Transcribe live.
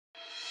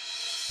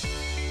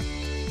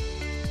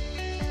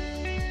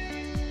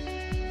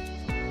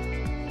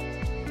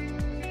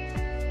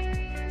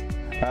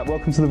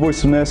Welcome to the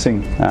Voice of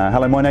Nursing.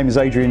 Hello, my name is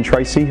Adrian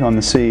Tracy. I'm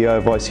the CEO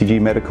of ICG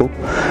Medical.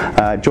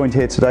 Joined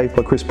here today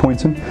by Chris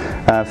Pointon,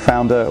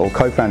 founder or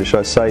co-founder, should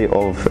I say,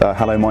 of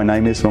Hello, My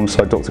Name Is,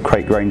 alongside Dr.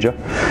 Craig Granger.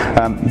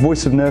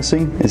 Voice of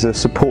Nursing is a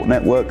support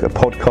network, a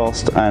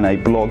podcast and a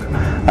blog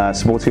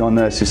supporting our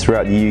nurses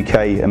throughout the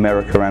UK,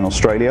 America and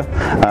Australia.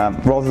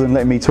 Rather than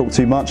letting me talk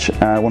too much,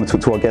 I want to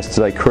talk to our guest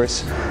today,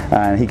 Chris,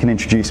 and he can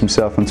introduce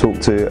himself and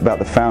talk about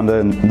the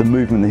founder and the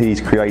movement that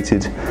he's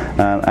created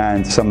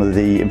and some of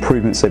the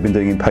improvements they've been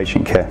doing in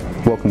patient care.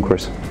 Welcome,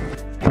 Chris.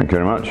 Thank you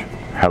very much.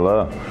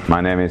 Hello,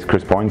 my name is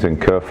Chris Pointon,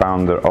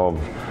 co-founder of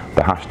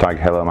the hashtag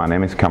Hello My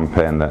Name Is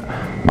campaign that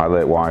my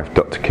late wife,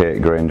 Dr.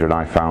 Kate Granger, and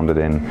I founded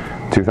in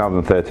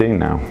 2013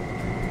 now.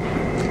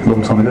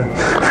 Long time ago.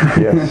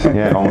 Yes,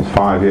 yeah, almost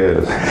 5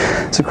 years.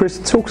 So Chris,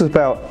 talk to us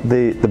about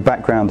the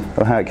background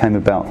of how it came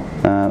about.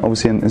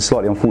 Obviously in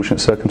slightly unfortunate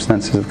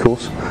circumstances, of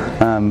course.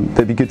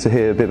 It'd be good to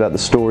hear a bit about the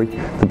story,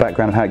 the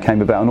background of how it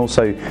came about, and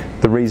also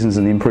the reasons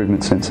and the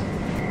improvements since.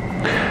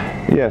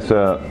 Yeah,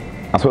 so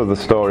I suppose the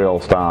story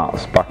all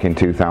starts back in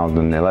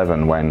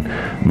 2011 when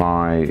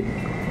my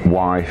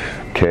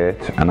wife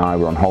Kate and I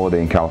were on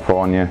holiday in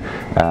California.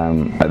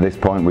 At this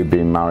point we'd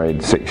been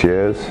married 6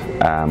 years.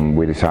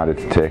 We decided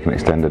to take an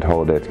extended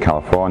holiday to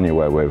California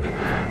where we've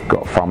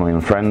got family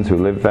and friends who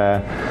live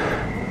there,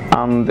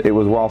 and it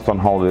was whilst on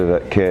holiday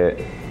that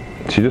Kate,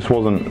 she just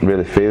wasn't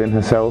really feeling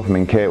herself. I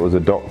mean, Kate was a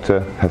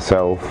doctor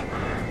herself,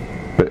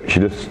 but she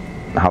just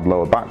had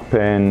lower back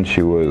pain,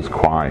 she was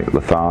quite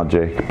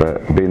lethargic,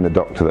 but being the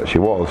doctor that she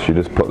was, she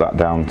just put that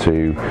down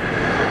to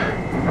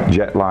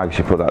jet lag,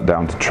 she put that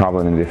down to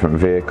travelling in different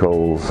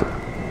vehicles.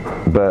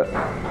 But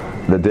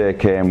the day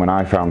came when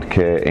I found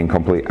Kate in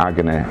complete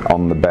agony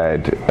on the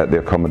bed at the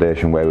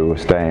accommodation where we were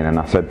staying, and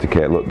I said to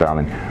Kate, look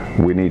darling,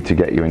 we need to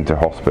get you into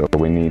hospital,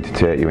 we need to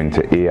take you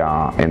into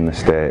ER in the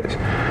States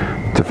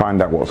to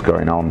find out what's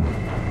going on,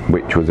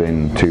 which was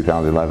in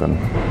 2011.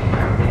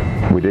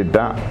 We did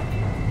that.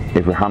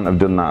 If we hadn't have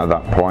done that at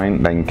that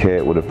point, then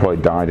Kate would have probably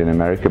died in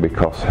America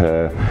because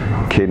her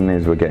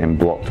kidneys were getting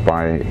blocked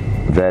by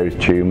various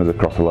tumours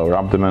across the lower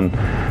abdomen,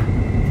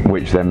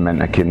 which then meant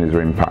her kidneys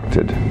were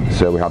impacted.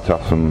 So we had to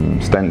have some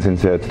stents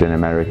inserted in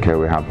America.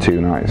 We had 2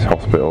 nights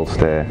hospital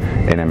stay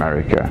in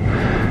America.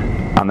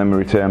 And then we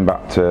returned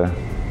back to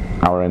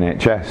our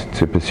NHS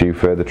to pursue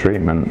further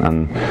treatment,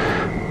 and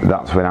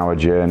that's when our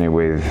journey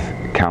with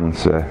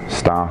cancer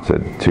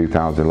started,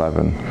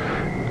 2011.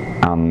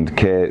 And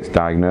Kate's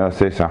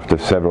diagnosis, after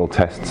several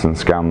tests and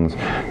scans,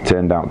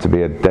 turned out to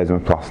be a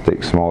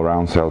desmoplastic small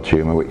round cell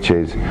tumour, which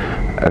is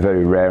a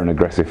very rare and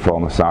aggressive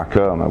form of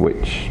sarcoma,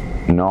 which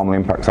normally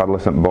impacts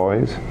adolescent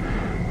boys.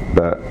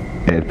 But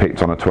it had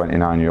picked on a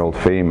 29-year-old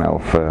female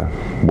for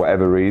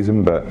whatever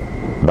reason, but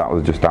that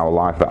was just our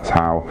life. That's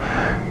how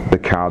the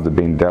cards had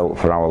been dealt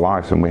for our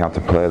lives, and we had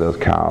to play those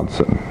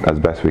cards as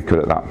best we could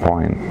at that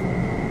point.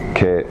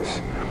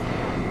 Kate's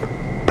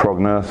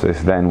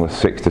prognosis then was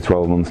 6 to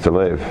 12 months to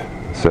live.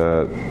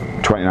 So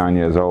 29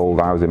 years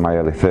old, I was in my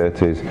early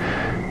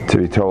 30s, to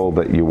be told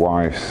that your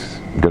wife's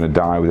going to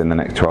die within the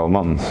next 12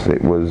 months,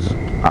 it was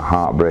a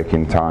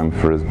heartbreaking time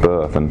for us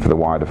both and for the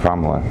wider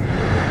family.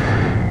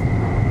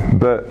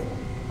 But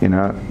you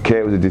know,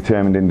 Kate was a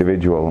determined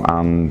individual,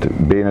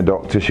 and being a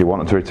doctor, she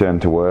wanted to return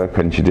to work,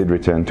 and she did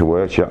return to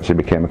work. She actually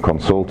became a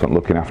consultant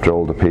looking after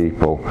older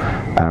people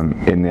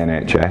in the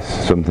NHS,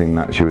 something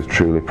that she was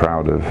truly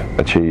proud of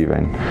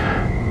achieving.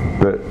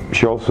 But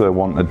she also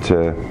wanted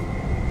to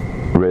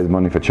raise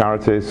money for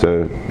charities,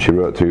 so she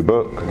wrote 2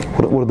 books.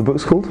 What are the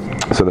books called?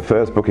 So the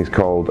first book is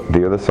called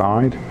The Other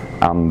Side,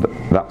 and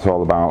that's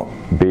all about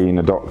being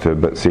a doctor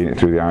but seeing it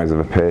through the eyes of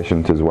a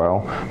patient as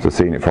well, so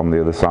seeing it from the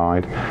other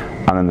side.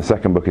 And then the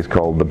second book is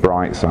called The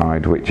Bright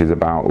Side, which is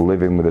about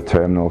living with a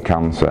terminal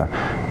cancer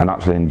and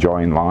actually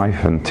enjoying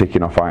life and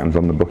ticking off items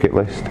on the bucket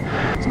list.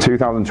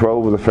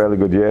 2012 was a fairly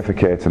good year for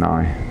Kate and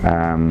I.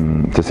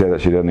 To say that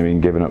she'd only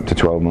been given up to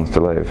 12 months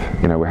to live,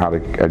 you know, we had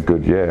a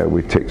good year.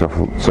 We ticked off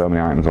so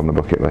many items on the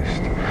bucket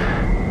list.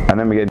 And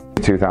then we get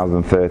into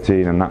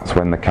 2013, and that's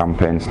when the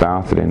campaign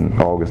started in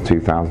August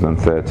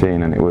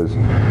 2013, and it was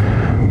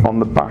on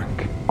the back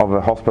of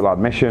a hospital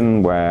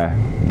admission where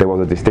there was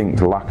a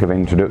distinct lack of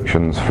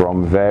introductions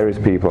from various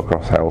people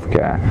across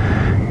healthcare.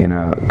 You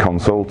know,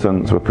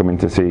 consultants were coming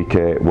to see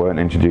Kate, weren't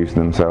introducing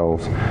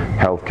themselves,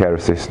 healthcare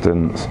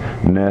assistants,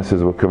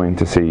 nurses were coming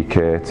to see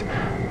Kate,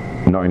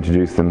 not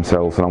introduced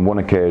themselves, and on one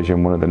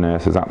occasion one of the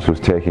nurses actually was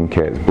taking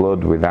Kate's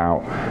blood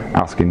without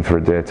asking for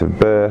a date of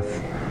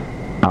birth,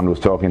 and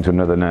was talking to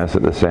another nurse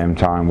at the same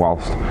time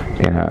whilst,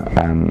 you know,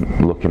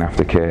 looking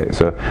after Kate.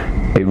 So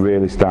it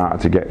really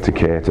started to get to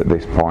Kate at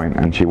this point,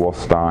 and she was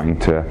starting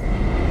to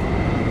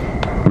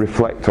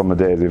reflect on the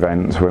day's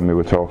events when we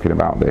were talking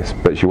about this,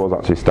 but she was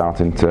actually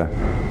starting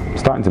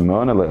to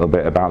moan a little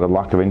bit about the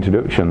lack of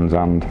introductions.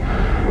 And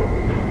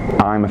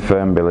I'm a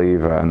firm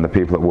believer, and the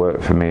people that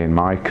work for me in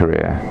my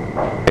career,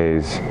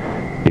 is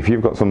if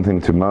you've got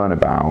something to moan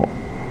about,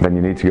 then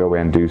you need to go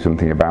away and do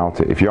something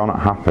about it. If you're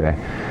not happy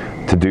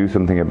to do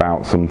something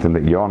about something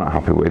that you're not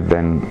happy with,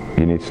 then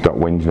you need to stop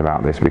whinging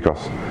about this,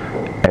 because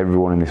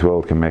everyone in this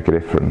world can make a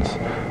difference.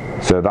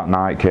 So that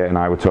night Kate and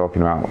I were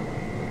talking about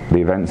the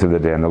events of the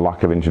day and the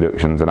lack of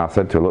introductions, and I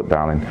said to her, look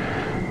darling,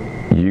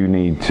 you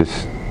need to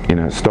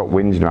stop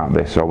whinging about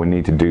this, or we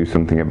need to do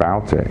something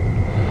about it.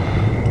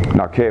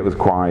 Now Kate was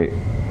quite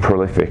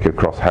prolific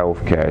across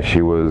healthcare.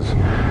 She was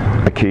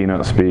a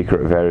keynote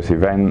speaker at various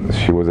events.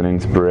 She was an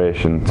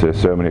inspiration to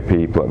so many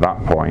people at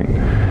that point.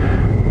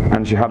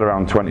 And she had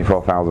around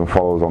 24,000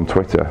 followers on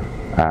Twitter,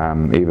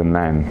 even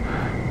then.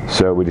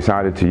 So we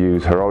decided to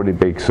use her already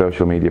big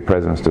social media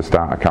presence to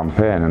start a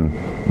campaign,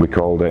 and we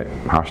called it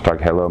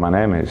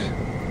 #HelloMyNameIs,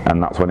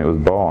 and that's when it was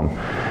born.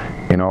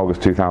 In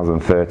August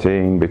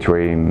 2013,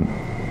 between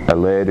a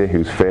lady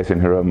who's facing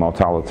her own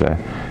mortality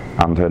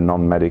and her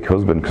non-medic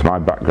husband, because my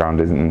background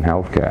isn't in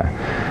healthcare.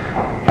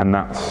 And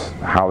that's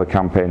how the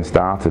campaign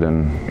started,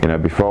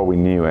 and before we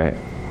knew it,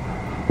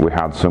 we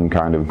had some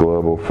kind of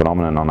global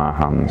phenomenon on our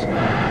hands.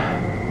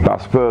 But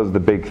I suppose the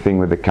big thing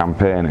with the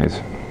campaign is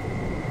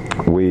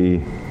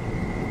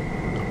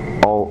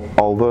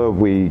although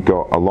we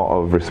got a lot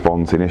of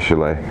response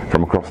initially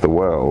from across the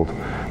world,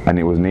 and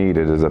it was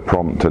needed as a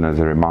prompt and as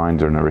a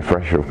reminder and a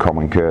refresher of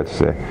common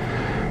courtesy,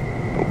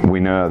 we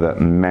know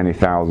that many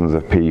thousands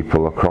of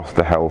people across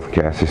the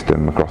healthcare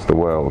system across the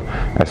world,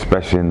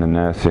 especially in the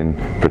nursing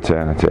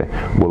fraternity,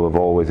 will have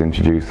always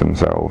introduced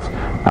themselves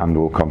and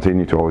will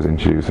continue to always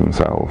introduce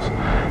themselves.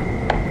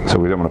 So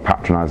we don't want to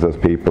patronise those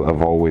people that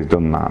have always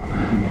done that,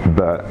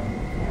 but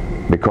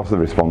because of the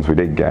response we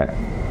did get,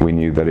 we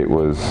knew that it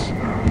was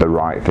the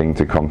right thing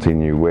to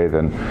continue with,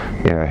 and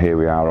here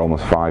we are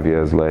almost 5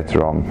 years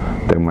later on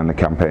than when the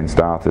campaign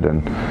started,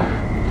 and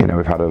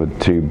we've had over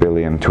 2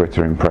 billion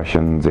Twitter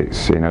impressions.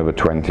 It's in over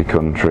 20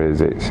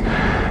 countries. It's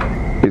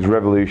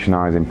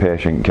revolutionising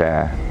patient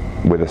care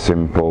with a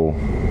simple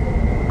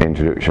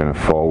introduction of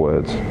 4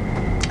 words.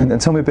 And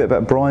tell me a bit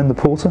about Brian the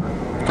porter.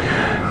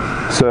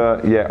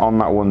 So yeah, on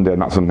that one day,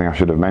 and that's something I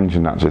should have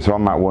mentioned actually, so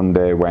on that one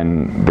day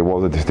when there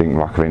was a distinct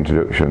lack of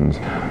introductions,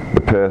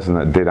 the person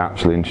that did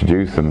actually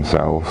introduce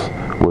themselves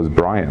was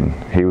Brian.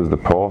 He was the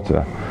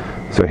porter.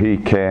 So he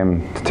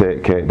came to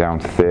take Kate down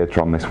to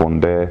theatre on this one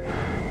day,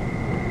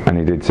 and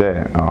he did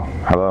say, oh,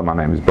 hello, my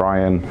name is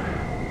Brian.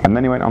 And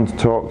then he went on to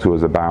talk to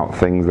us about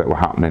things that were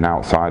happening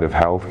outside of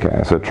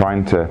healthcare, so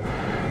trying to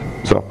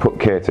sort of put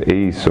Kate at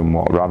ease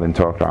somewhat rather than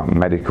talk about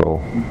medical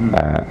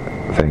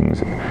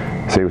things.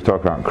 So he was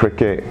talking about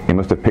cricket. He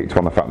must have picked up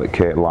on the fact that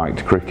Kate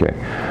liked cricket.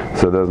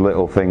 So there's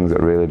little things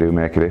that really do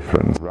make a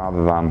difference.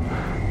 Rather than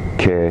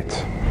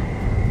Kate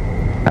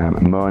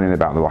moaning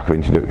about the lack of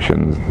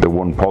introductions, the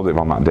one positive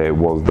on that day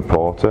was the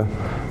porter.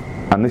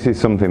 And this is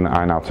something that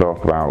I now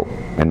talk about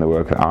in the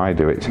work that I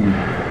do.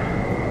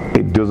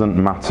 It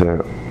doesn't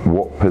matter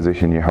what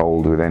position you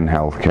hold within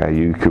healthcare.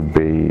 You could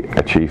be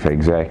a chief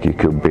exec, you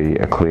could be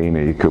a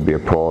cleaner, you could be a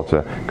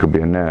porter, you could be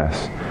a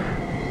nurse.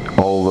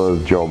 All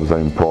those jobs are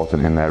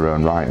important in their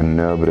own right, and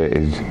nobody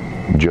is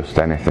just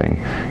anything.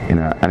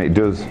 And it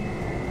does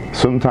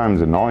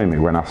sometimes annoy me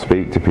when I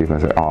speak to people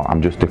and say, oh,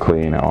 I'm just a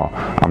cleaner, or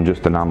I'm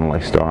just an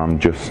analyst, or I'm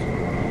just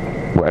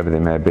whatever they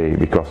may be,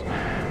 because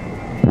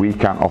we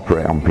can't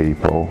operate on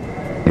people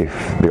if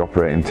the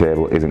operating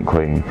table isn't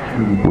clean.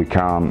 We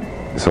can't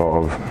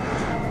sort of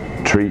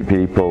treat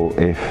people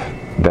if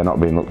they're not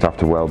being looked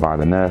after well by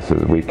the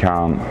nurses. We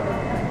can't,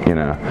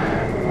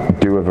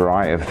 do a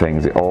variety of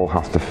things. It all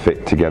has to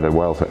fit together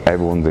well, so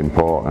everyone's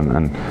important.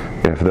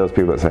 And for those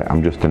people that say,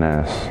 I'm just a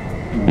nurse,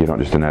 you're not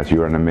just a nurse,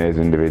 you're an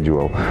amazing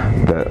individual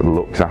that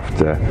looks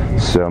after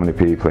so many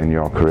people in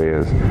your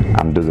careers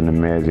and does an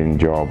amazing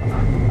job.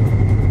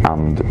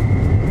 And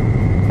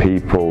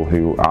people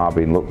who are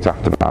being looked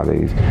after by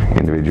these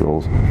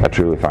individuals are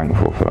truly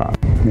thankful for that.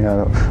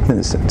 Yeah, I think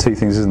there's 2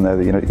 things, isn't there?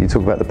 That, you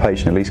talk about the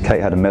patient. At least Kate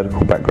had a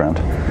medical background.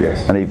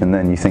 Yes. And even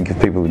then, you think of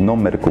people with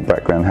non-medical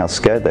background, how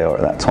scared they are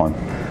at that time.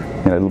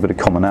 A little bit of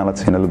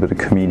commonality and a little bit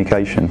of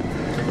communication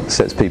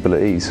sets people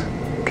at ease.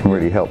 Can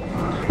really help.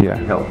 Yeah,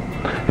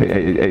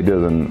 it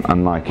does.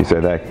 And like you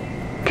said there,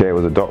 Kate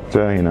was a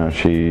doctor.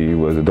 She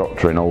was a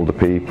doctor in older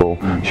people.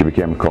 She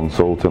became a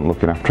consultant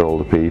looking after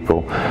older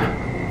people,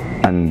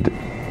 and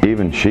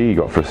even she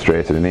got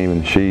frustrated, and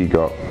even she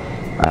got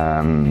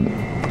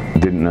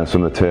didn't know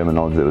some of the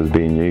terminology that was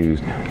being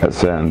used at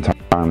certain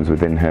times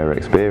within her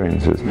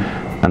experiences.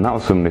 And that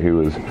was somebody who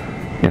was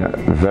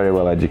very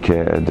well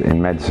educated in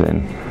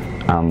medicine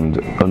and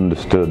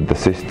understood the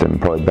system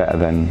probably better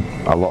than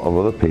a lot of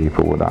other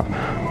people would have.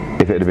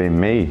 If it had been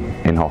me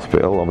in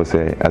hospital,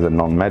 obviously as a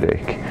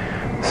non-medic,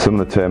 some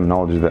of the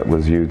terminology that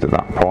was used at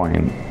that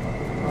point,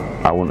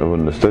 I wouldn't have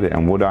understood it.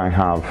 And would I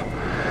have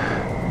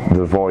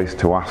the voice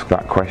to ask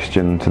that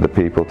question to the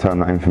people telling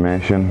that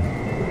information?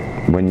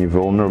 When you're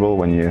vulnerable,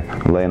 when you're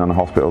laying on a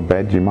hospital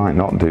bed, you might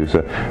not do.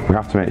 So we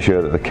have to make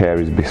sure that the care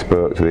is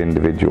bespoke to the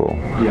individual.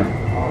 Yeah.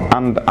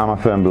 And I'm a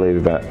firm believer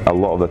that a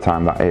lot of the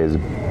time that is,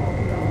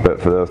 but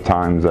for those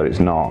times that it's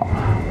not,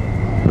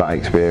 that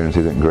experience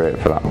isn't great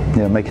for that.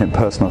 Yeah, making it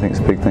personal, I think, is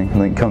a big thing. I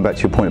think coming back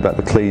to your point about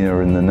the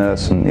cleaner and the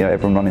nurse and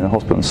everyone running the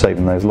hospital and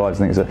saving those lives,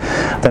 I think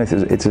I don't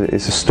know if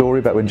it's a story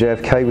about when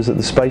JFK was at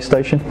the space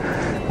station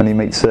and he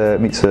meets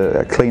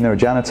a cleaner, a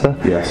janitor.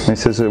 Yes. And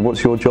he says,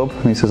 "What's your job?"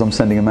 And he says, "I'm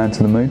sending a man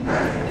to the moon."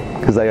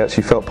 Because they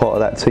actually felt part of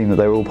that team, that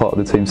they were all part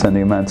of the team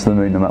sending a man to the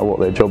moon no matter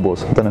what their job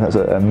was. I don't know if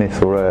that's a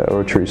myth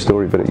or a true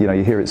story, but you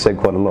hear it said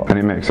quite a lot. And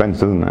it makes sense,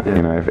 doesn't it?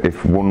 Yeah.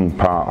 If one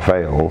part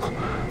fails,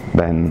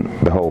 then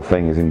the whole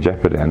thing is in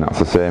jeopardy, and that's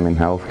the same in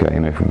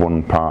healthcare. If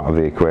one part of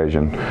the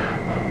equation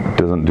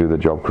doesn't do the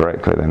job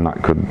correctly, then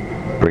that could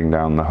bring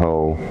down the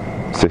whole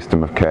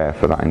system of care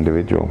for that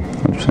individual.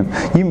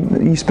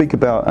 100%. You speak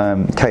about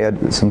Kate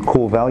had some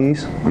core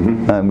values,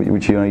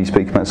 which you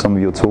speak about in some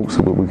of your talks,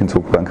 that we can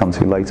talk about and come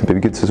to later. But it'd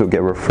be good to sort of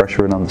get a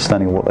refresher and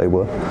understanding of what they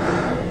were.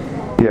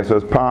 Yeah. So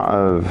as part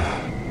of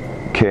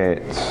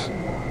Kate's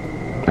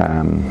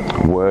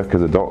work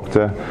as a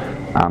doctor,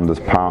 and as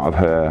part of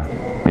her,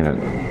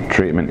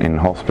 treatment in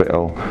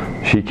hospital,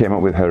 she came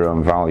up with her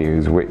own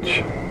values,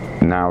 which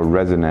now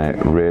resonate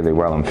really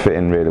well and fit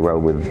in really well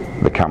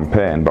with the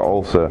campaign, but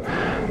also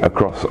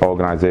across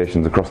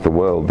organisations across the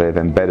world. They've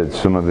embedded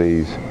some of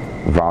these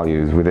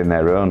values within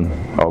their own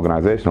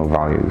organisational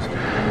values.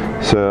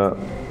 So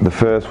the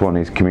first one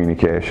is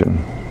communication.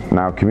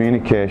 Now,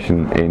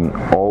 communication in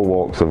all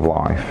walks of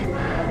life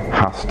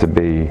has to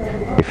be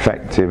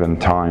effective and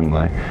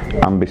timely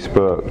and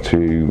bespoke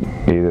to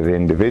either the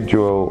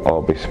individual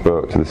or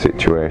bespoke to the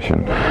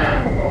situation.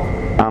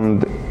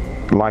 And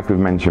like we've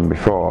mentioned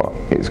before,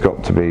 it's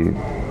got to be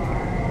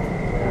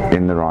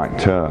in the right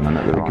tone and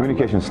at the right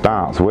communication level.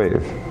 Starts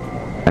with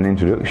an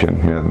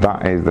introduction.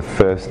 That is the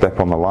first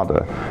step on the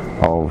ladder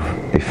of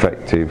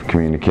effective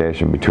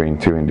communication between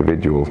two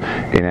individuals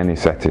in any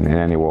setting, in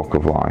any walk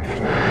of life.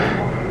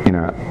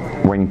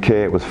 When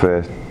Kate was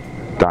first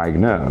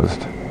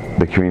diagnosed,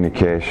 the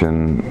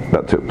communication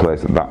that took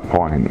place at that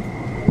point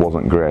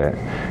wasn't great.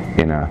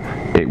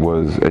 It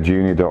was a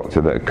junior doctor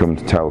that had come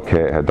to tell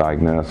Kate her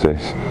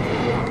diagnosis,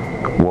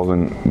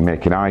 wasn't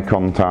making eye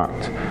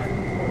contact,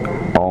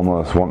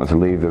 almost wanted to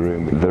leave the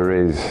room. There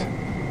is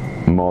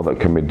more that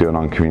can be done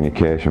on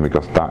communication,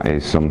 because that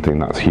is something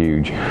that's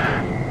huge,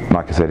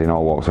 like I said, in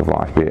all walks of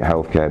life, be it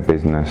healthcare,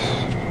 business,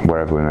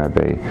 wherever we may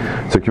be.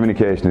 So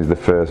communication is the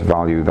first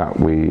value that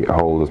we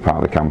hold as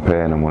part of the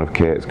campaign, and one of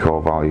Kate's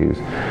core values.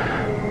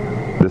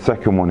 The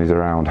second one is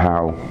around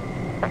how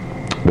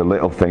the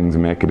little things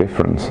make a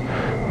difference.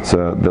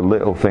 So the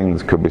little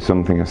things could be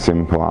something as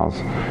simple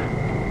as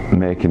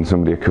making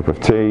somebody a cup of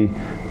tea,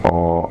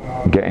 or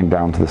getting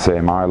down to the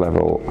same eye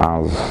level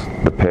as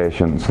the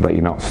patient so that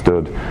you're not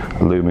stood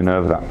looming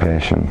over that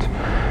patient.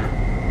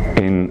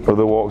 In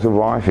other walks of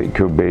life, it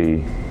could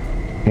be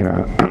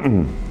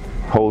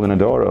holding a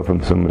door open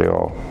for somebody,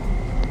 or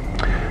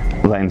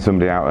letting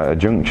somebody out at a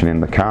junction in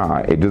the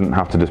car. It doesn't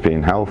have to just be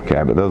in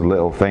healthcare, but those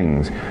little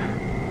things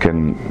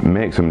can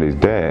make somebody's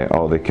day,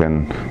 or they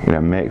can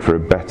make for a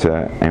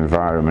better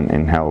environment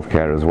in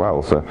healthcare as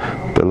well. So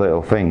the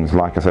little things,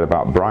 like I said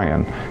about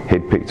Brian,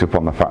 he'd picked up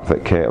on the fact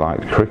that Kate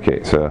liked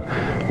cricket, so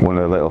one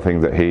of the little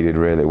things that he did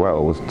really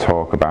well was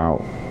talk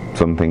about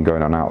something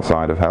going on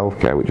outside of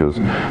healthcare, which was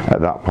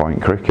at that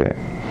point cricket.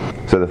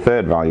 So the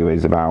third value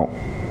is about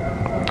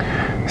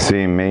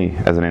seeing me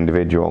as an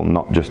individual,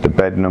 not just a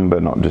bed number,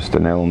 not just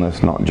an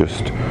illness, not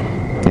just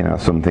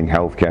something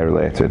healthcare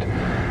related.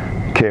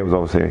 Kate was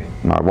obviously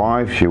my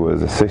wife, she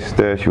was a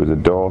sister, she was a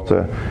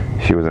daughter,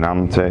 she was an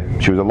auntie.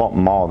 She was a lot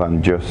more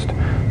than just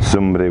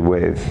somebody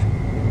with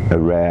a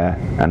rare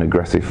and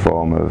aggressive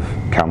form of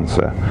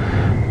cancer.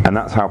 And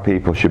that's how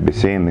people should be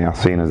seen. They are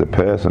seen as a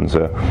person.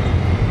 So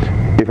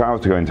if I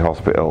was to go into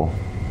hospital,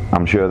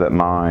 I'm sure that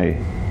my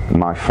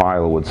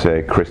file would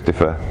say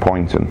Christopher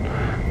Pointon,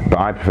 but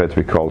I prefer to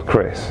be called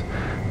Chris.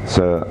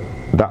 So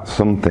that's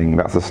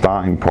the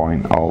starting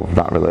point of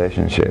that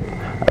relationship,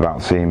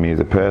 about seeing me as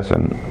a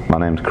person. My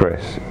name's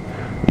Chris.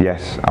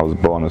 Yes, I was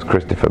born as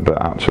Christopher,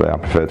 but actually I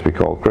prefer to be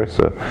called Chris.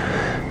 So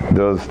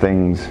those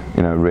things,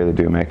 really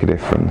do make a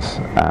difference.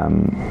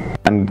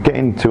 And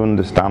getting to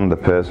understand the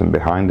person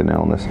behind an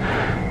illness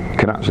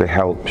can actually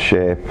help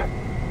shape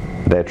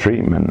their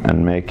treatment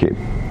and make it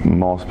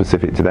more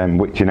specific to them,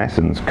 which in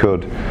essence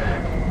could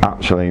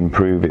actually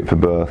improve it for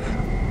both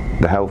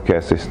the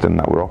healthcare system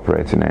that we're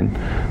operating in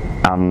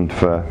and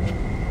for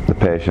the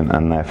patient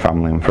and their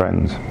family and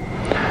friends.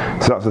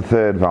 So that's the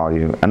third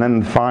value. And then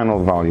the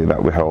final value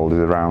that we hold is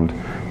around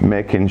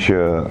making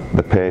sure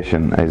the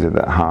patient is at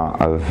the heart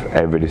of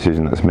every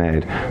decision that's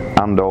made,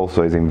 and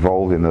also is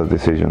involved in those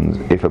decisions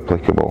if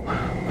applicable.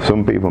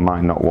 Some people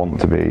might not want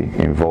to be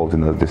involved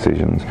in those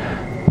decisions,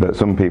 but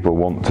some people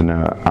want to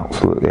know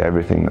absolutely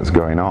everything that's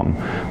going on.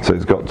 So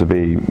it's got to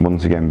be,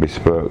 once again,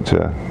 bespoke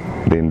to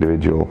the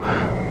individual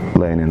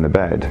laying in the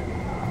bed.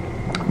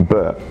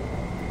 But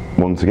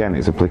once again,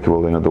 it's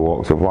applicable in other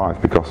walks of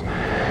life, because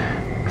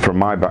from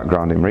my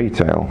background in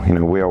retail,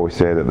 we always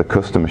say that the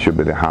customer should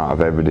be the heart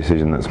of every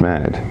decision that's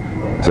made.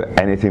 So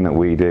anything that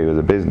we do as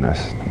a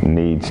business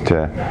needs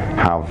to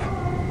have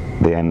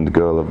the end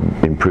goal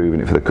of improving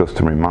it for the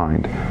customer in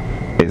mind.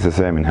 it's the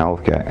same in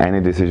healthcare. Any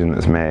decision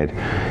that's made,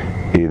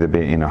 either be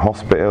it in a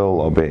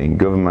hospital or be it in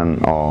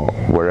government or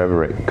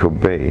wherever it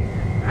could be,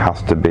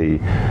 has to be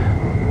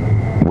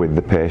with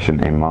the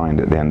patient in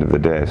mind at the end of the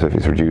day. So if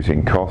it's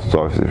reducing costs,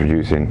 or if it's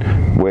reducing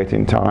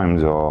waiting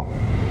times, or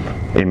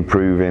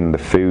improving the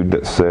food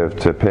that's served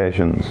to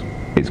patients,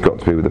 it's got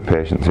to be with the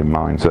patients in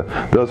mind. So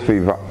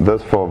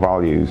those four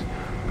values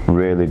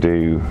really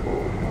do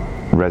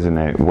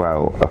resonate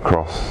well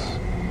across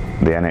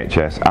the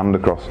NHS and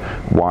across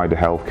wider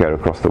healthcare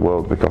across the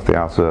world, because they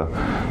are so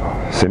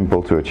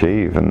simple to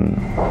achieve. And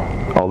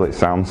although it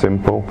sounds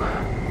simple,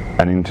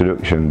 an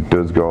introduction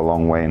does go a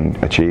long way in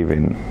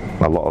achieving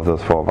a lot of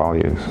those four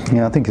values.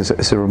 Yeah, I think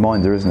it's a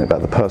reminder, isn't it,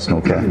 about the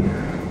personal care.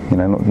 You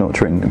know, not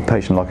treating a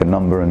patient like a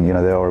number, and you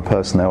know, they are a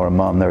person, they are a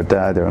mum, they're a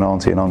dad, they're an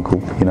auntie, an uncle.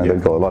 You know,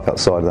 they've got a life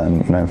outside of that,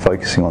 and you know,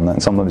 focusing on that.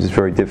 And sometimes it's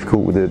very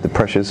difficult with the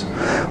pressures.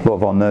 A lot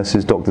of our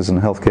nurses, doctors, and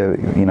healthcare,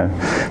 you know,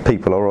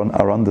 people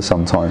are under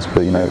sometimes. But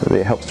you know,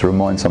 it helps to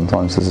remind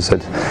sometimes. As I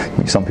said,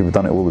 some people have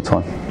done it all the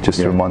time, just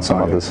to remind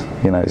some others.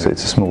 You know, it's a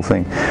small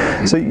thing.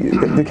 So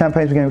the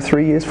campaign's been going for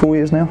 3 years, 4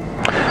 years now.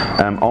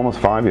 Almost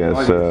 5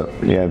 years. So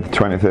yeah, the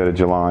 23rd of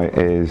July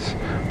is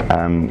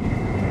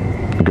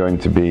going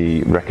to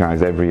be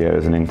recognised every year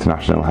as an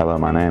International Hello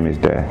My Name Is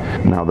Day.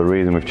 Now, the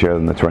reason we've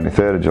chosen the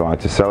 23rd of July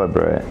to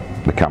celebrate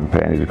the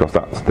campaign is because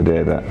that's the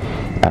day that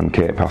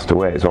Kate passed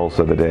away. It's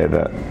also the day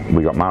that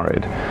we got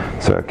married.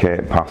 So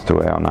Kate passed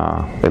away on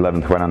our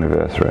 11th wedding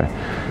anniversary.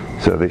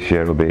 So this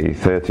year will be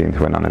 13th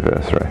wedding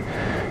anniversary.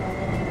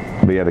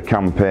 But yeah, the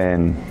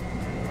campaign,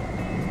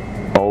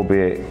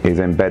 albeit is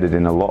embedded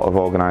in a lot of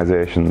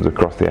organisations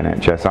across the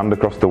NHS and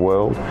across the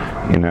world.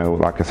 You know,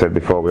 like I said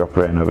before, we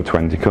operate in over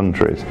 20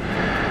 countries.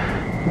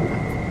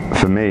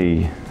 For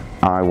me,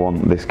 I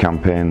want this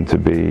campaign to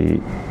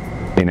be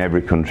in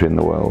every country in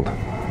the world,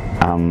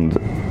 and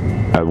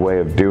a way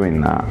of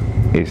doing that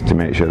is to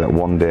make sure that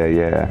one day a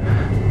year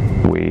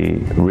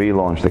we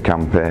relaunch the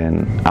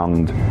campaign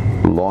and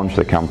launch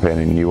the campaign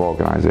in new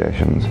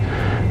organisations.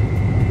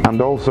 And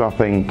also, I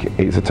think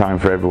it's a time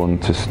for everyone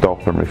to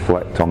stop and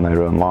reflect on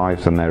their own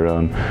lives and their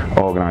own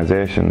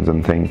organisations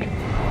and think,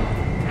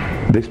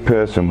 this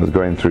person was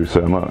going through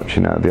so much,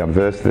 you know, the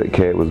adversity that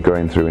Kate was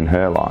going through in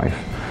her life,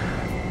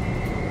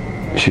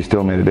 she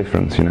still made a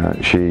difference. You know,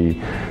 she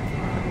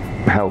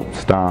helped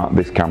start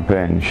this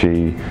campaign.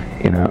 She,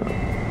 you know,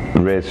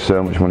 raised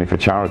so much money for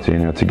charity. You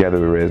know, together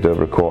we raised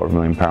over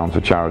 £250,000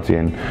 for charity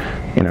in,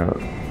 you know,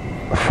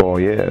 5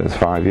 years.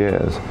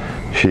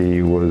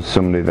 She was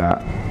somebody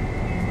that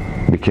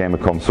became a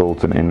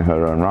consultant in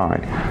her own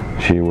right.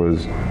 She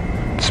was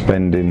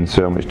spending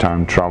so much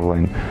time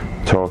travelling,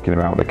 talking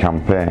about the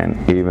campaign,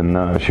 even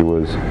though she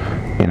was,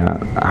 you know,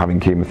 having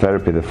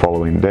chemotherapy the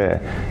following day.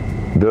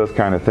 Those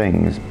kind of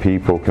things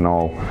people can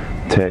all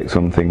take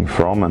something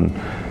from and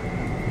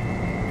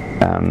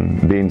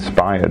be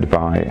inspired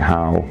by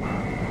how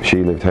she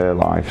lived her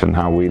life and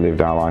how we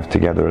lived our life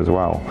together as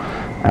well.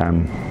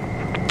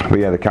 But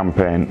yeah, the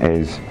campaign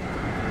is,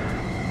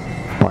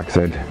 like I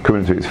said,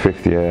 coming to its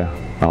 5th year,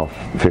 our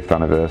 5th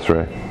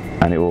anniversary,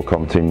 and it will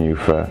continue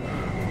for,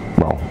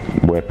 well,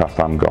 way past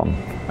I'm gone,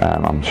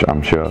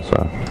 I'm sure.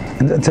 So.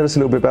 And tell us a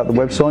little bit about the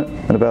website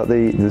and about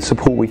the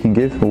support we can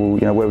give, or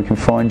you know, where we can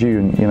find you.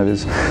 And you know, you're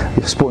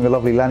sporting a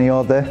lovely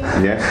lanyard there.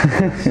 Yes.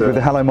 With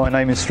the "Hello, my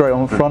name is" straight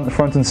on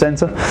front and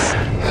centre.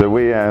 So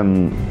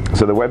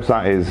so the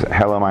website is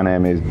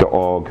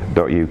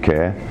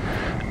hellomynameis.org.uk,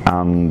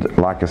 and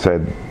like I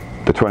said,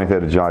 the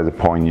 23rd of July is a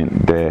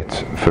poignant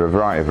date for a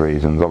variety of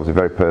reasons. Obviously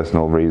very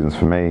personal reasons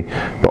for me,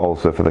 but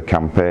also for the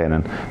campaign.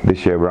 And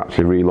this year we're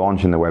actually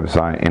relaunching the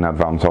website in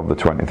advance of the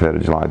 23rd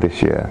of July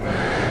this year.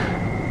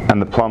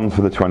 And the plans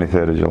for the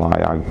 23rd of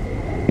July,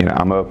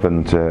 I'm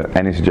open to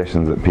any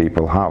suggestions that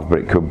people have, but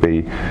it could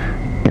be,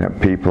 you know,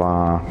 people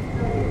are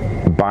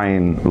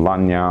buying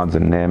lanyards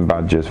and name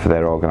badges for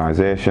their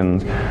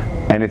organisations.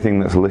 Anything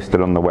that's listed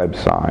on the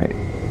website,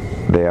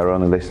 they are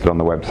only listed on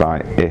the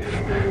website if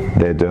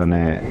they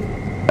donate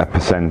a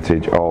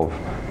percentage of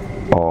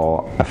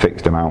or a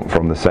fixed amount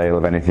from the sale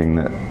of anything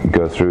that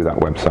goes through that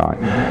website.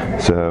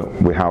 So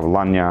we have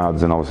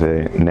lanyards and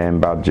obviously name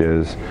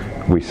badges.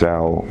 We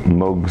sell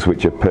mugs,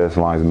 which are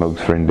personalised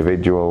mugs for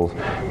individuals.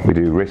 We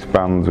do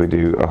wristbands. We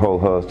do a whole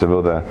host of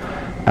other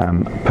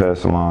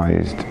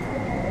personalised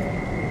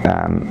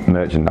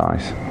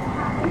merchandise.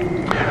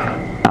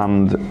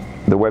 And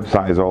the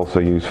website is also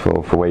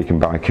useful for where you can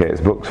buy Kate's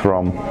books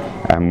from.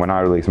 And when I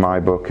release my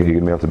book, you're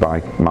going to be able to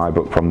buy my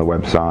book from the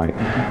website.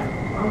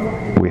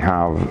 We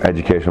have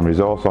educational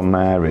resource on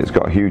there. It's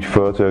got a huge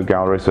photo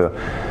gallery. So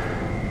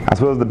I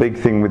suppose the big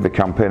thing with the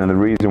campaign, and the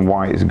reason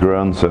why it's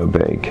grown so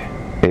big,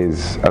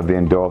 is of the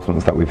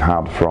endorsements that we've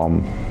had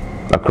from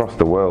across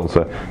the world.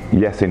 So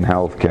yes, in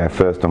healthcare,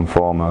 first and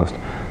foremost,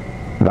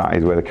 that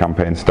is where the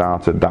campaign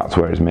started. That's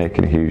where it's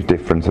making a huge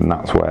difference, and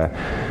that's where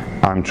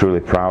I'm truly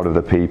proud of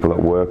the people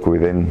that work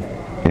within,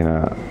 you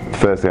know,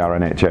 firstly our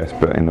NHS,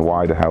 but in the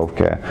wider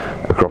healthcare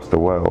across the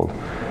world.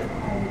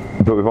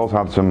 But we've also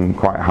had some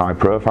quite high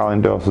profile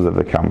endorsers of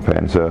the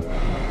campaign. So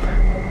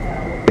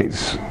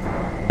it's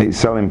its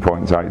selling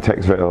points are it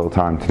takes very little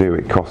time to do,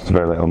 it costs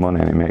very little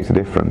money, and it makes a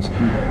difference.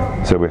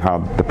 So we've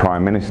had the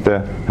Prime Minister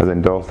has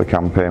endorsed the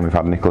campaign, we've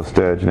had Nicola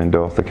Sturgeon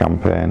endorse the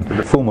campaign.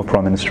 The former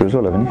Prime Minister as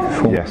well, haven't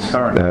you? Yes,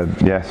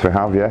 yes we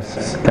have,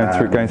 yes.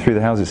 Going through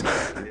the houses.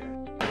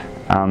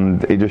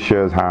 And it just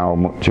shows how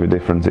much of a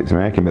difference it's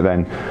making. But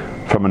then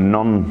from a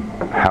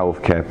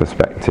non-healthcare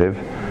perspective,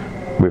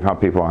 we've had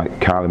people like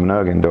Kylie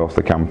Minogue endorse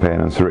the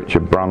campaign, and Sir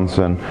Richard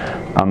Branson,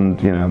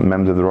 and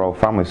members of the royal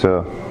family.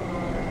 So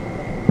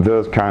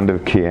those kind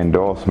of key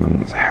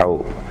endorsements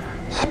help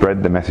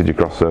spread the message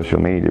across social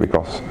media,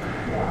 because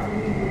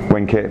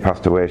when Kate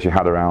passed away she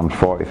had around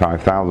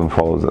 45,000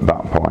 followers at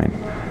that point,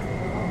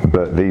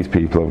 but these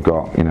people have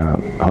got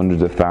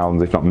hundreds of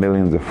thousands, if not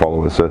millions of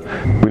followers. So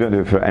we don't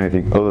do it for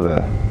anything other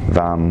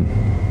than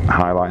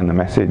highlighting the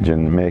message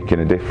and making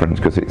a difference,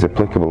 because it's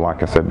applicable,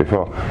 like I said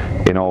before,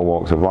 in all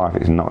walks of life.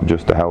 It's not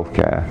just a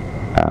healthcare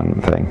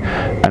thing,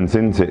 and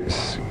since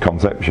its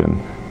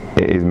conception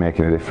it is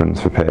making a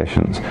difference for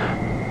patients.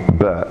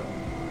 But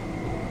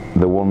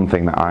the one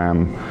thing that I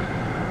am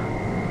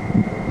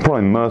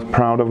probably most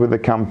proud of with the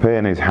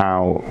campaign is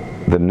how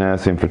the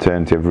nursing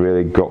fraternity have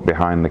really got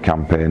behind the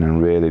campaign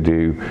and really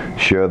do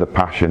show the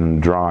passion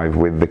and drive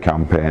with the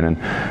campaign. And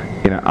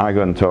I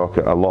go and talk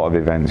at a lot of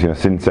events.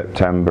 Since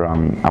September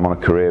I'm on a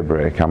career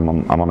break. I'm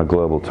on a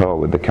global tour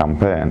with the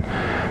campaign,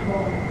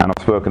 and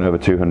I've spoken at over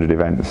 200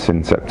 events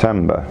since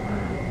September.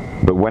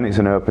 But when it's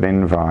an open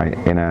invite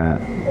in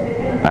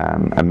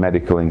a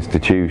medical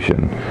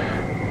institution,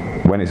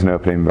 when it's an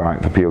open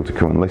invite for people to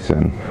come and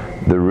listen,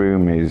 the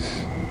room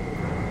is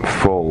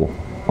full,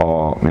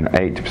 or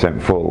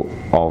 80% full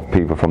of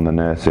people from the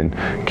nursing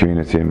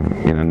community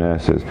and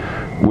nurses,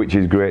 which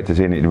is great to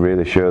see, and it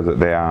really shows that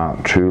they are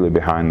truly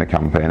behind the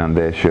campaign, and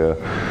they show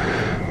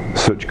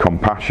such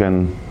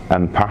compassion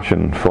and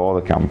passion for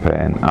the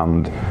campaign.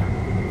 And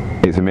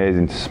it's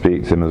amazing to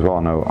speak to them as well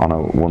on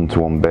a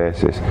one-to-one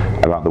basis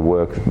about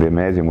the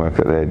amazing work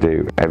that they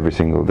do every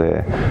single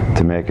day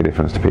to make a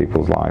difference to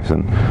people's lives.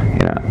 And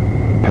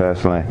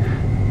personally,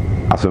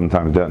 I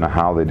sometimes don't know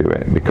how they do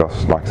it,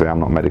 because like I say, I'm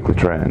not medically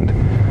trained,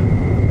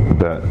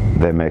 but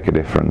they make a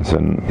difference,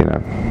 and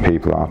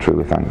people are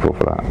truly thankful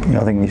for that.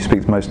 I think you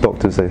speak to most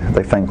doctors,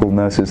 they thank all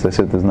nurses. They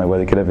said there's no way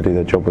they could ever do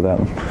their job without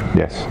them.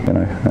 Yes.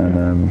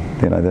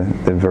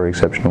 They're very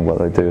exceptional what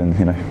they do, and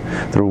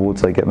the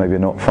rewards they get maybe are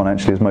not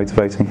financially as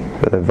motivating,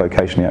 but they're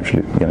vocationally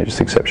actually just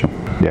exceptional.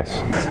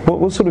 Yes.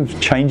 What sort of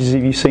changes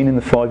have you seen in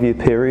the 5-year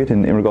period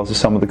in regards to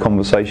some of the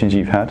conversations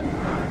you've had?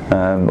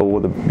 Or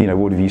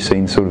what have you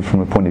seen sort of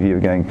from a point of view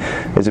of going,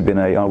 has it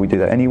been we do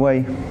that anyway,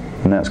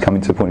 and now it's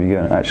coming to the point of view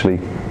going, actually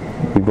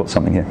we've got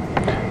something here?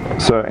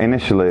 So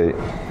initially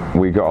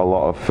we got a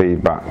lot of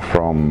feedback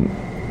from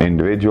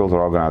individuals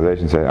or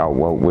organisations say,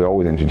 well, we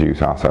always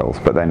introduce ourselves,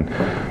 but then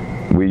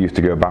we used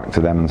to go back to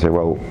them and say,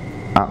 well,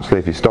 actually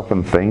if you stop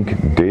and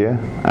think, do you?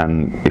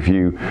 And if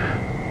you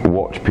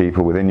watch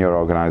people within your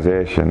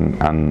organisation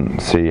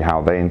and see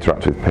how they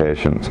interact with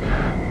patients,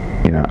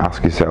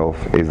 ask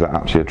yourself, is that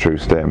actually a true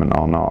statement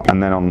or not?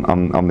 And then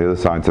on the other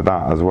side to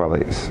that as well,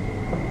 it's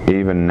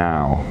even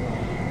now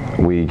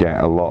we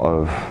get a lot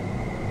of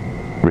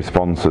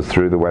responses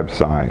through the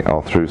website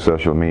or through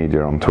social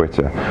media on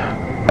Twitter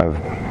of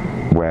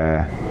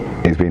where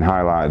it's been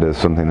highlighted as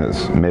something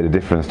that's made a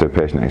difference to a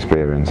patient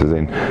experience, as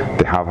in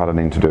they have had an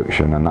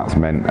introduction and that's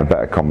meant a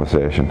better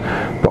conversation.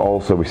 But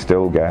also we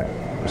still get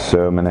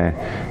so many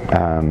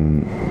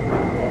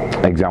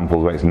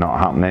examples where it's not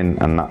happening,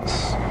 and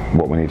that's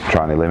what we need to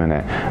try and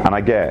eliminate. And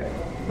I get,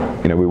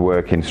 we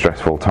work in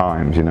stressful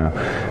times,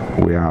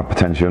 we are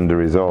potentially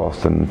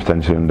under-resourced and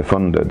potentially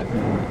underfunded,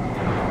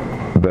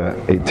 but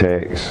it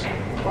takes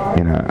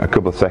a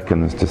couple of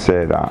seconds to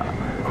say that,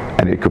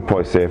 and it could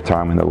probably save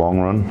time in the long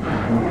run,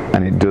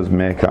 and it does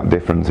make that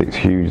difference. It's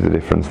huge, the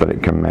difference that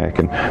it can make,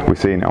 and we've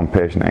seen it on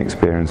patient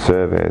experience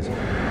surveys,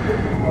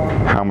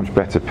 how much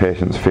better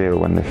patients feel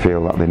when they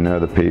feel that they know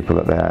the people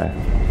that they're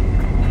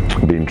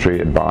being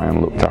treated by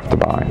and looked after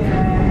by.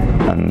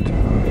 And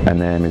a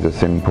name is a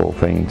simple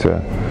thing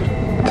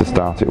to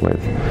start it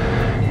with.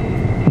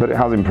 But it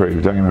has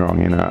improved, don't get me wrong,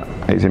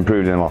 it's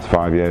improved in the last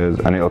 5 years,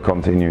 and it'll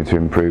continue to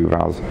improve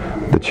as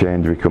the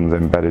change becomes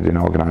embedded in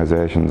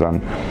organisations.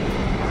 And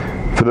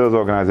for those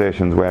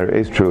organisations where it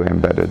is truly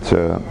embedded,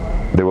 so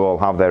they will all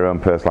have their own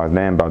personalised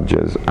name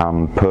badges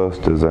and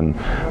posters and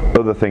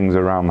other things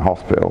around the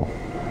hospital,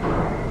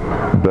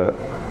 but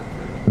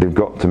they've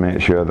got to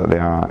make sure that they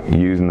are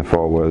using the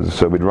 4 words.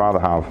 So we'd rather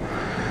have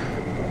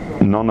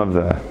none of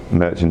the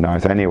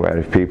merchandise anywhere.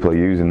 If people are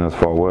using those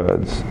 4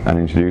 words and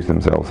introduce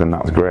themselves, then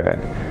that's great,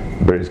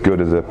 but it's good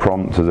as a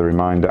prompt, as a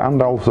reminder.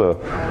 And also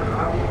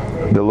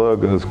the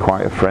logo is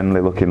quite a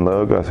friendly looking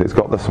logo, so it's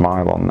got the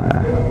smile on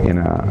there,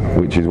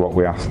 which is what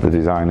we asked the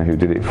designer who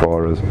did it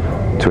for us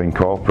to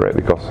incorporate,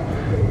 because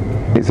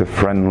it's a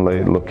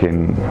friendly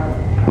looking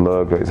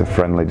logo, it's a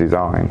friendly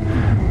design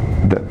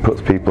that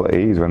puts people at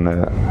ease when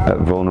they're at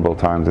vulnerable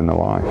times in their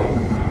life.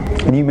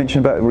 And you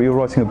mentioned about you're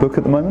writing a book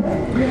at the moment?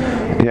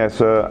 Yeah,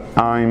 so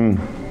I'm,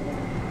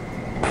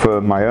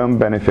 for my own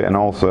benefit and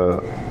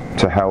also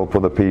to help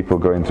other people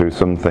going through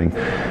something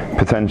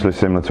potentially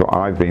similar to what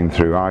I've been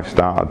through, I've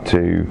started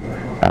to,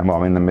 well,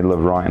 I'm in the middle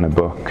of writing a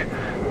book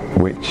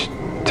which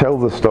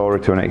tells the story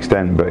to an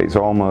extent, but it's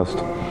almost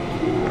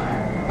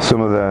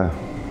some of the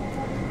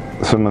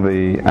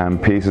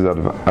pieces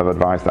of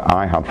advice that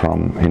I had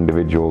from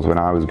individuals when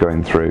I was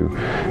going through,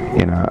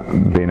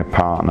 being a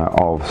partner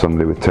of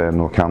somebody with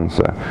terminal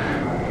cancer,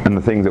 and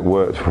the things that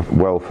worked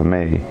well for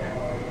me,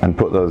 and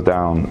put those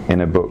down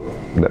in a book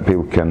that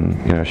people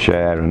can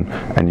share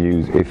and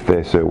use if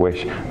they so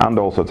wish, and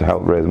also to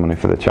help raise money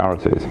for the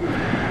charities.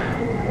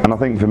 And I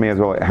think for me as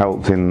well, it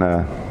helped in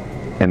the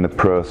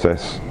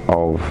process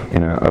of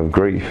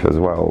grief as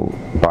well,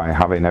 by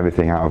having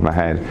everything out of my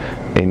head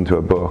into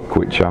a book,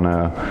 which I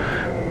know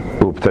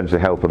will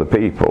potentially help other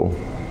people.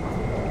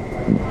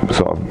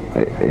 Sort of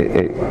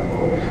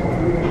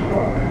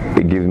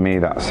it gives me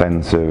that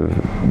sense of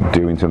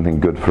doing something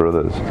good for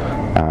others,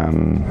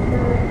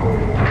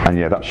 and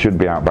yeah, that should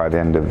be out by the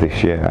end of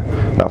this year.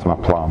 That's my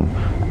plan.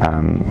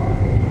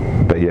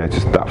 But yeah,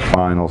 just that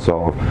final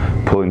sort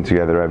of pulling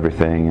together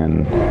everything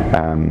and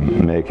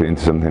making it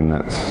into something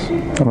that's...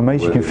 I'm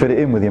amazed you can fit it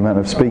in with the amount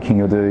of speaking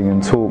you're doing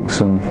and talks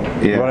and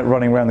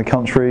running around the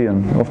country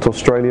and off to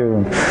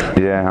Australia.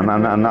 Yeah,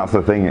 and that's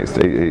the thing,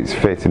 it's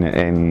fitting it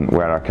in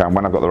where I can,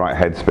 when I've got the right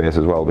headspace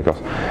as well, because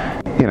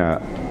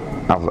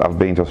I've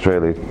been to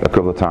Australia a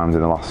couple of times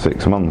in the last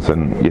 6 months,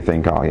 and you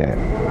think, oh yeah,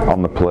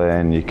 on the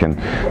plane you can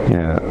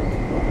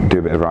do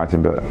a bit of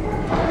writing, but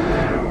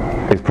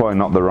it's probably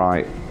not the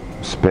right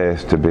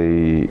space to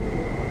be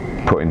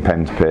putting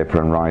pen to paper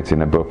and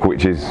writing a book,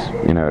 which is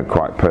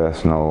quite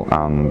personal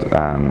and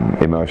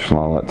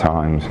emotional at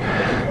times.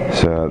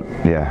 So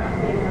yeah,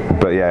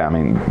 but yeah, I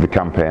mean, the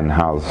campaign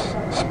has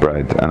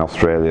spread, and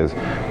Australia's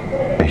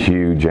a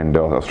huge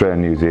endorser. Australia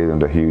and New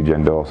Zealand are huge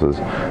endorsers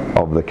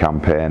of the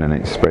campaign, and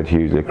it's spread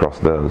hugely across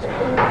those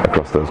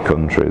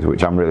countries,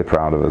 which I'm really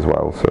proud of as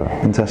well. So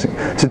fantastic.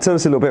 So tell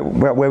us a little bit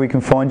about where we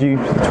can find you,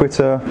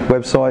 Twitter,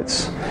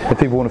 websites, if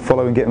people want to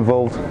follow and get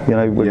involved,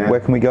 where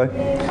can we go?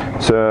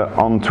 So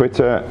on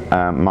Twitter,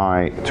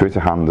 my Twitter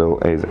handle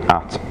is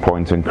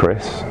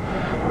 @PointonChris,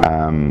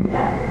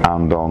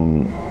 and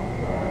on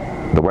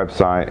the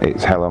website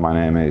it's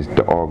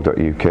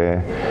hellomynameis.org.uk.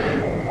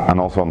 And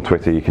also on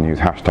Twitter you can use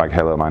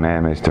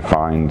 #HelloMyNameIs to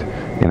find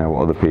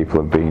what other people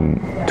have been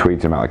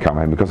tweeting about the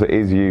campaign, because it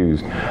is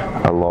used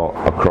a lot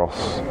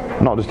across,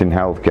 not just in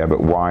healthcare but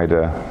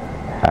wider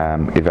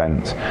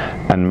events.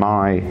 And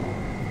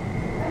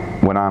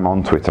when I'm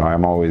on Twitter,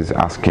 I'm always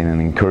asking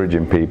and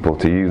encouraging people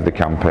to use the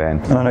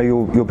campaign. And I know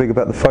you're big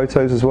about the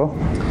photos as well,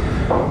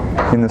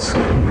 in this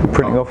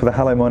printing off of the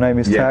 "Hello, my name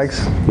is"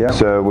 tags. Yeah.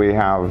 So we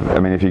have, I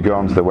mean, if you go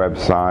onto the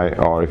website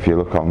or if you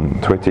look on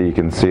Twitter, you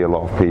can see a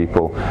lot of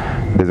people.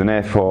 There's an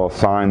A4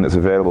 sign that's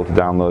available to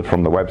download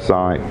from the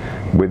website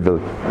with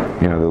the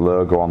the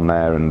logo on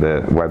there and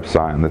the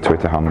website and the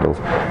Twitter handles.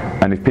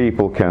 And if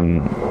people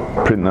can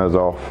print those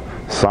off,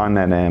 sign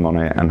their name on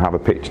it and have a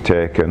picture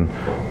taken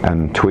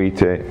and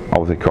tweet it,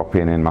 obviously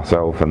copying in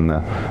myself and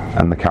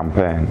the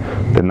campaign,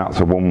 then that's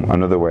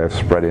another way of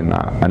spreading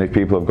that. And if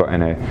people have got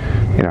any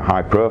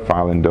high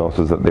profile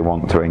endorsers that they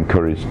want to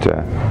encourage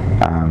to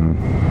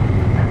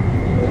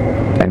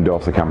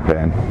endorse the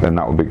campaign, then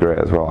that would be great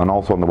as well. And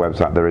also on the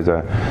website there is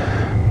a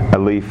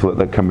leaflet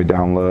that can be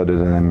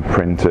downloaded and then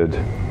printed,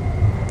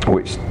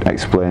 which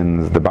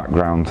explains the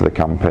background to the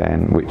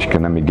campaign, which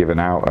can then be given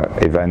out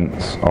at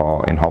events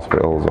or in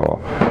hospitals, or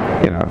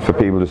for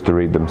people just to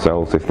read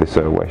themselves if they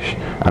so wish.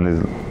 And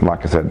there's,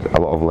 like I said,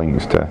 a lot of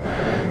links to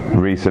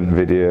recent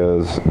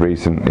videos,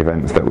 recent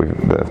events that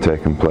have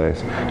taken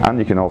place. And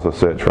you can also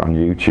search for on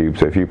YouTube.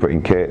 So if you put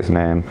in Kate's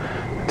name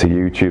to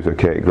YouTube, so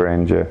Kate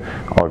Granger,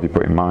 or if you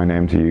put in my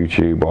name to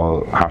YouTube,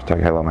 or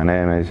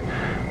 #HelloMyNameIs,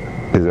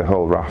 there's a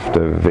whole raft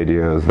of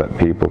videos that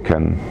people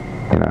can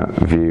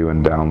view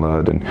and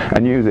download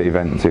and use at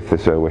events if they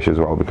so wish as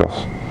well,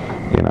 because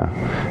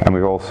and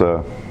we've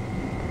also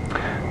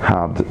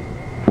had,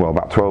 well,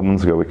 about 12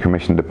 months ago we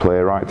commissioned a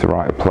playwright to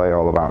write a play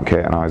all about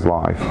Kate and I's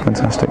life.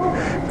 Fantastic.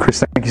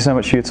 Chris, thank you so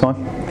much for your time.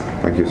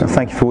 Thank you so much.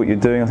 Thank you for what you're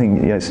doing. I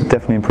think it's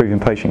definitely improving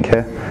patient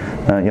care,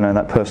 and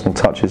that personal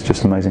touch is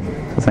just amazing.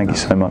 So thank you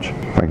so much.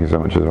 Thank you so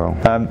much as well.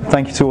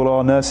 Thank you to all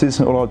our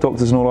nurses, all our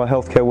doctors and all our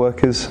healthcare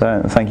workers.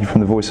 Thank you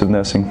from the Voice of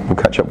Nursing. We'll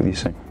catch up with you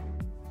soon.